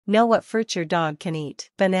Know what fruits your dog can eat.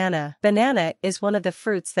 Banana. Banana is one of the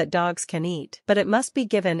fruits that dogs can eat, but it must be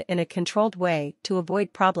given in a controlled way to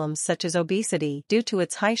avoid problems such as obesity due to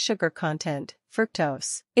its high sugar content,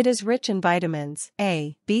 fructose. It is rich in vitamins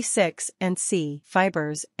A, B6 and C,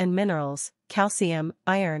 fibers and minerals, calcium,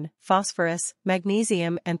 iron, phosphorus,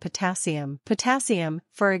 magnesium and potassium. Potassium,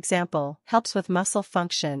 for example, helps with muscle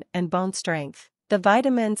function and bone strength. The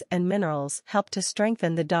vitamins and minerals help to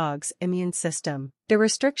strengthen the dog's immune system. The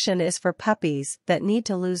restriction is for puppies that need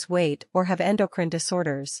to lose weight or have endocrine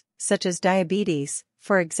disorders, such as diabetes,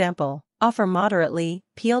 for example. Offer moderately,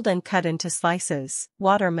 peeled and cut into slices.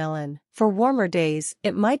 Watermelon. For warmer days,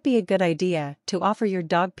 it might be a good idea to offer your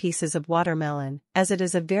dog pieces of watermelon, as it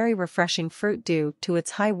is a very refreshing fruit due to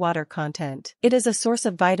its high water content. It is a source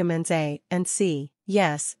of vitamins A and C.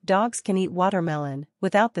 Yes, dogs can eat watermelon,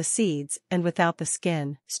 without the seeds and without the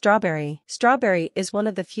skin. Strawberry. Strawberry is one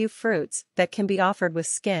of the few fruits that can be offered with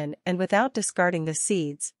skin and without discarding the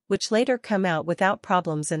seeds, which later come out without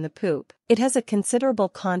problems in the poop. It has a considerable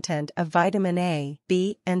content of vitamin A,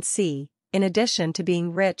 B, and C, in addition to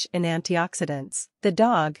being rich in antioxidants. The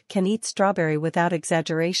dog can eat strawberry without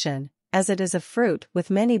exaggeration, as it is a fruit with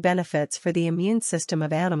many benefits for the immune system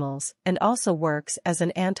of animals and also works as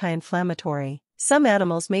an anti-inflammatory. Some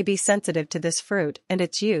animals may be sensitive to this fruit and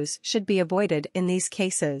its use should be avoided in these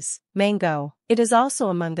cases. Mango. It is also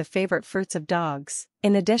among the favorite fruits of dogs.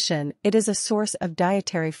 In addition, it is a source of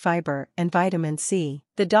dietary fiber and vitamin C.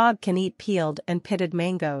 The dog can eat peeled and pitted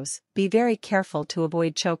mangoes. Be very careful to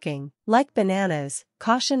avoid choking. Like bananas,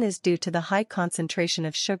 caution is due to the high concentration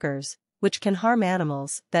of sugars, which can harm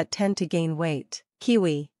animals that tend to gain weight.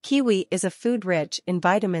 Kiwi. Kiwi is a food rich in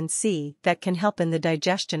vitamin C that can help in the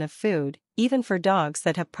digestion of food, even for dogs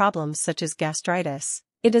that have problems such as gastritis.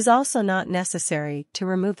 It is also not necessary to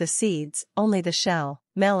remove the seeds, only the shell.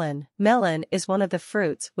 Melon. Melon is one of the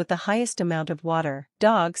fruits with the highest amount of water.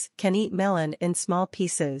 Dogs can eat melon in small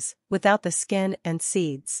pieces, without the skin and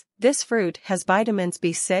seeds. This fruit has vitamins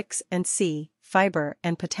B6 and C, fiber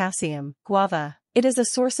and potassium. Guava. It is a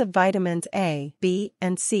source of vitamins A, B,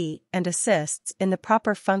 and C and assists in the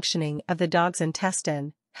proper functioning of the dog's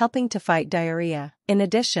intestine, helping to fight diarrhea. In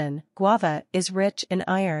addition, guava is rich in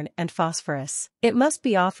iron and phosphorus. It must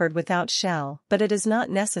be offered without shell, but it is not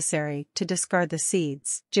necessary to discard the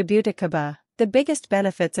seeds. Jabuticaba. The biggest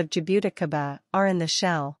benefits of jabuticaba are in the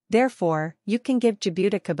shell. Therefore, you can give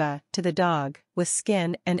jabuticaba to the dog, with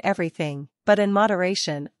skin and everything, but in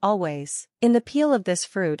moderation, always. In the peel of this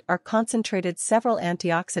fruit are concentrated several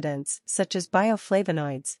antioxidants such as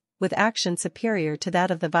bioflavonoids, with action superior to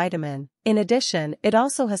that of the vitamin. In addition, it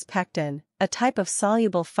also has pectin, a type of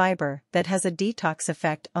soluble fiber that has a detox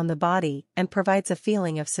effect on the body and provides a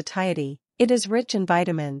feeling of satiety. It is rich in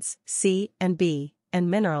vitamins C and B, and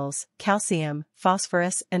minerals, calcium,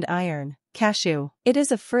 phosphorus and iron. Cashew. It is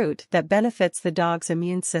a fruit that benefits the dog's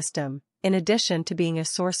immune system, in addition to being a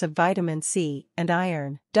source of vitamin C and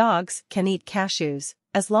iron. Dogs can eat cashews,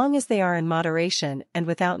 as long as they are in moderation and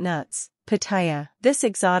without nuts. Pitaya. This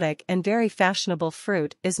exotic and very fashionable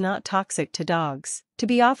fruit is not toxic to dogs. To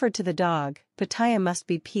be offered to the dog, pitaya must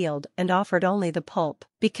be peeled and offered only the pulp.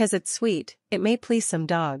 Because it's sweet, it may please some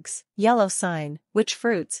dogs. Yellow sign. Which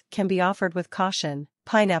fruits can be offered with caution?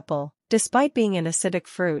 Pineapple. Despite being an acidic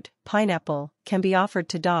fruit, pineapple can be offered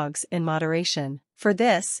to dogs in moderation. For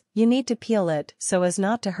this, you need to peel it so as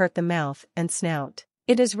not to hurt the mouth and snout.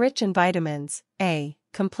 It is rich in vitamins A,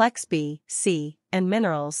 complex B, C, and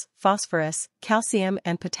minerals, phosphorus, calcium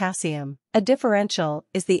and potassium. A differential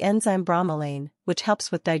is the enzyme bromelain, which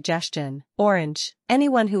helps with digestion. Orange.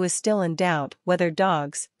 Anyone who is still in doubt whether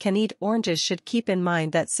dogs can eat oranges should keep in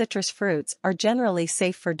mind that citrus fruits are generally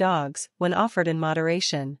safe for dogs when offered in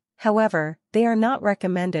moderation. However, they are not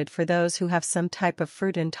recommended for those who have some type of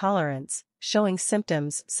fruit intolerance, showing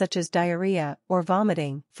symptoms such as diarrhea or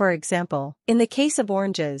vomiting, for example. In the case of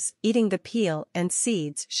oranges, eating the peel and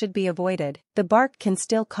seeds should be avoided. The bark can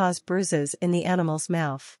still cause bruises in the animal's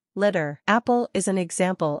mouth. Litter. Apple is an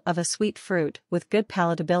example of a sweet fruit with good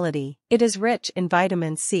palatability. It is rich in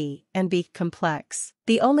vitamin C and B complex.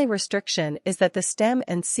 The only restriction is that the stem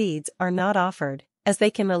and seeds are not offered, as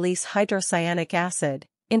they can release hydrocyanic acid,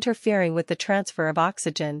 interfering with the transfer of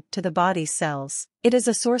oxygen to the body's cells. It is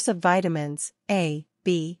a source of vitamins A,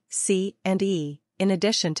 B, C, and E, in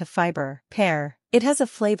addition to fiber. Pear. It has a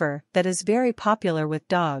flavor that is very popular with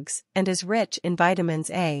dogs and is rich in vitamins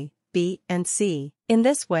A, B, and C. In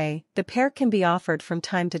this way, the pear can be offered from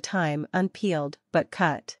time to time unpeeled but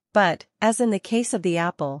cut. But, as in the case of the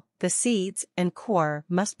apple, the seeds and core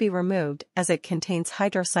must be removed as it contains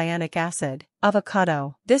hydrocyanic acid.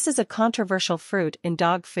 Avocado. This is a controversial fruit in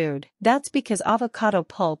dog food. That's because avocado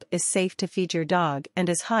pulp is safe to feed your dog and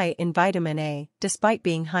is high in vitamin A, despite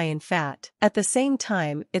being high in fat. At the same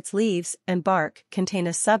time, its leaves and bark contain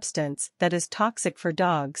a substance that is toxic for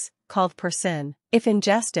dogs, called persin. If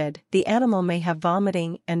ingested, the animal may have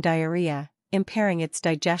vomiting and diarrhea, impairing its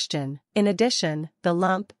digestion. In addition, the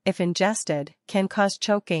lump, if ingested, can cause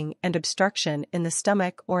choking and obstruction in the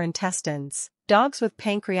stomach or intestines. Dogs with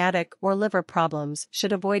pancreatic or liver problems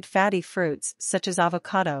should avoid fatty fruits such as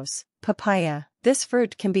avocados. Papaya. This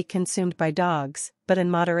fruit can be consumed by dogs, but in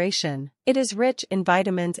moderation. It is rich in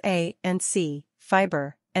vitamins A and C,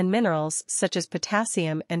 fiber, and minerals such as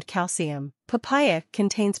potassium and calcium. Papaya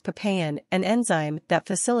contains papain, an enzyme that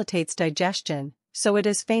facilitates digestion, so it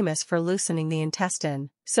is famous for loosening the intestine.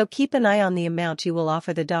 So keep an eye on the amount you will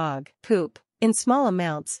offer the dog. Poop. In small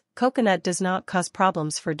amounts, coconut does not cause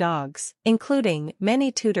problems for dogs, including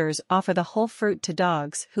many tutors offer the whole fruit to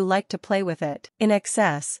dogs who like to play with it. In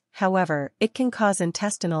excess, however, it can cause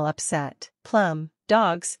intestinal upset. Plum.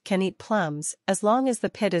 Dogs can eat plums as long as the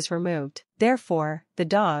pit is removed. Therefore, the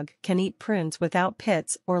dog can eat prunes without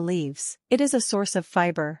pits or leaves. It is a source of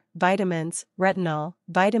fiber, vitamins, retinol,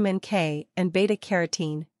 vitamin K and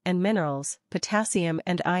beta-carotene, and minerals, potassium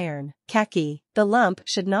and iron. Kaki. The lump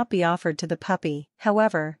should not be offered to the puppy.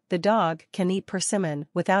 However, the dog can eat persimmon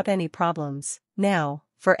without any problems. Now,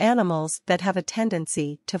 for animals that have a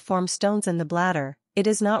tendency to form stones in the bladder, it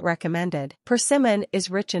is not recommended. Persimmon is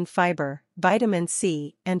rich in fiber, vitamin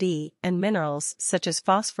C and E, and minerals such as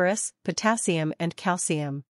phosphorus, potassium and calcium.